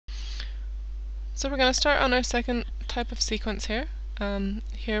So we're going to start on our second type of sequence here.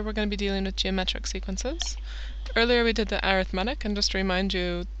 Here we're going to be dealing with geometric sequences. Earlier we did the arithmetic, and just to remind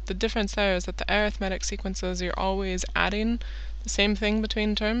you, the difference there is that the arithmetic sequences, you're always adding the same thing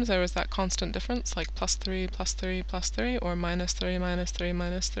between terms. There was that constant difference, like plus 3, plus 3, plus 3, or minus 3, minus 3,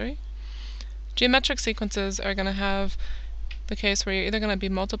 minus 3. Geometric sequences are going to have the case where you're either going to be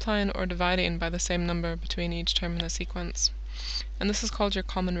multiplying or dividing by the same number between each term in the sequence. And this is called your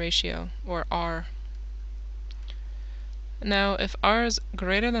common ratio, or R. Now, if R is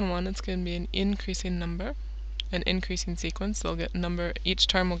greater than 1, it's going to be an increasing number, an increasing sequence. They'll get each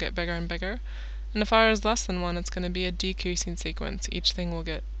term will get bigger and bigger. And if R is less than 1, it's going to be a decreasing sequence. Each thing will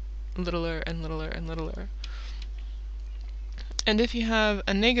get littler and littler and littler. And if you have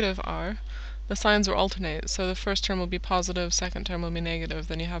a negative R, the signs will alternate. So the first term will be positive, second term will be negative,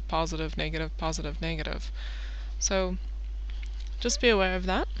 then you have positive, negative, positive, negative. So just be aware of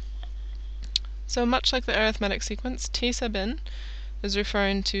that. So much like the arithmetic sequence, t sub n is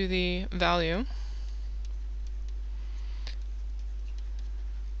referring to the value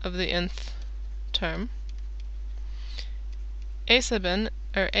of the nth term. A sub n,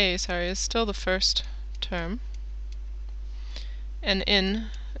 or a, sorry, is still the first term, and n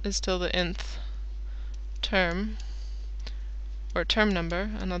is still the nth term, or term number,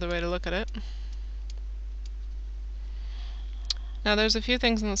 another way to look at it. Now there's a few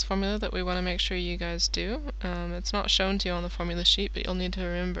things in this formula that we want to make sure you guys do. It's not shown to you on the formula sheet, but you'll need to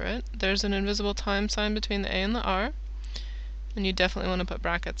remember it. There's an invisible time sign between the a and the r, and you definitely want to put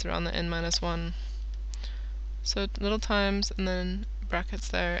brackets around the n minus 1. So little times and then brackets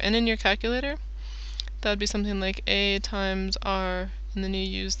there. And in your calculator, that would be something like a times r, and then you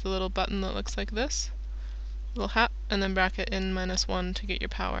use the little button that looks like this, little hat, and then bracket n minus 1 to get your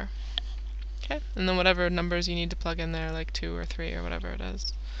power. Okay, and then whatever numbers you need to plug in there, like 2 or 3 or whatever it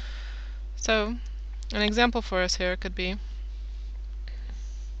is. So an example for us here could be,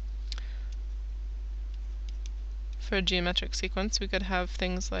 for a geometric sequence, we could have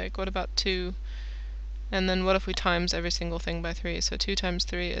things like, what about 2? And then what if we times every single thing by 3? So 2 times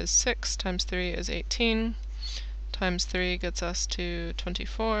 3 is 6, times 3 is 18, times 3 gets us to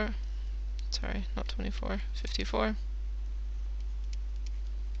 24. Sorry, not 24, 54.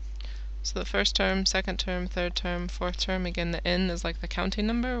 So the first term, second term, third term, fourth term, again the n is like the counting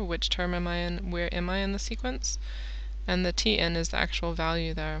number, which term am I in, where am I in the sequence, and the tn is the actual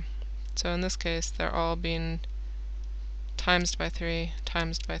value there. So in this case, they're all being timesed by 3,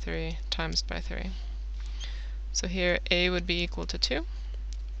 timesed by 3, timesed by 3. So here a would be equal to 2,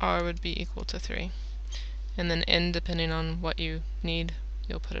 r would be equal to 3, and then n, depending on what you need,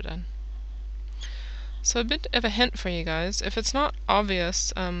 you'll put it in. So a bit of a hint for you guys, if it's not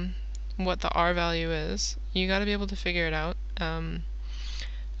obvious what the r value is, you got to be able to figure it out. And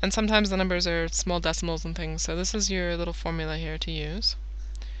sometimes the numbers are small decimals and things, so this is your little formula here to use.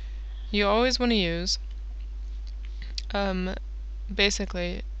 You always want to use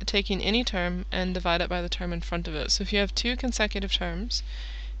basically taking any term and divide it by the term in front of it. So if you have 2 consecutive terms,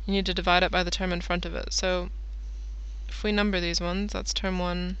 you need to divide it by the term in front of it. So if we number these ones, that's term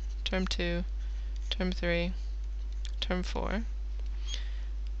 1, term 2, term 3, term 4.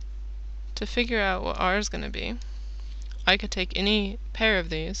 To figure out what r is going to be, I could take any pair of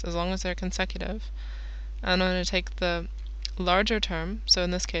these, as long as they're consecutive, and I'm going to take the larger term, so in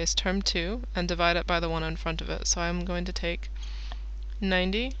this case term 2, and divide it by the one in front of it. So I'm going to take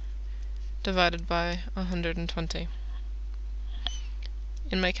 90 divided by 120.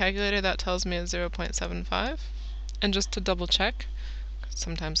 In my calculator that tells me it's 0.75, and just to double check, 'cause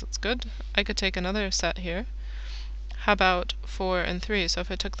sometimes it's good, I could take another set here. How about 4 and 3? So if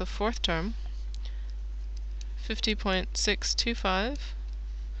I took the fourth term, 50.625,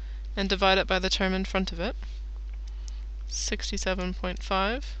 and divide it by the term in front of it,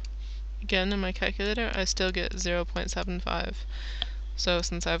 67.5. Again, in my calculator, I still get 0.75. So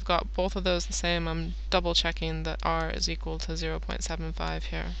since I've got both of those the same, I'm double checking that r is equal to 0.75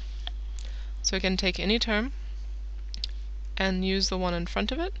 here. So we can take any term and use the one in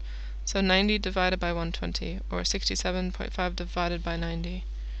front of it. So 90 divided by 120, or 67.5 divided by 90.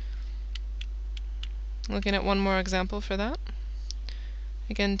 Looking at one more example for that.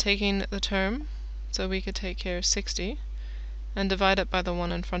 Again, taking the term, so we could take here 60, and divide it by the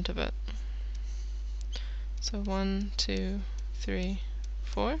one in front of it. So 1, 2, 3,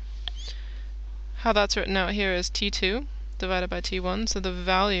 4. How that's written out here is t2 divided by t1, so the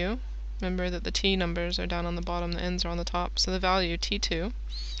value, remember that the t numbers are down on the bottom, the n's are on the top, so the value t2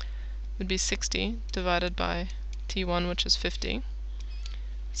 would be 60 divided by t1, which is 50.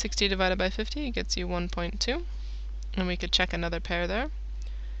 60 divided by 50 gets you 1.2, and we could check another pair there.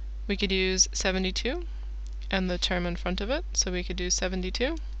 we could use 72 and the term in front of it. So we could do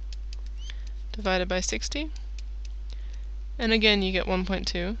 72 divided by 60. And again, you get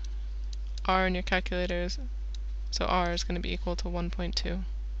 1.2. R in your calculators, so R is going to be equal to 1.2.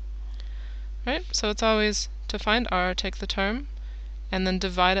 Right? So it's always, to find R, take the term and then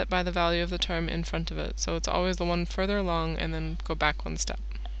divide it by the value of the term in front of it. So it's always the one further along and then go back one step.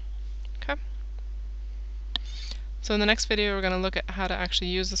 Okay? So in the next video we're going to look at how to actually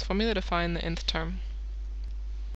use this formula to find the nth term.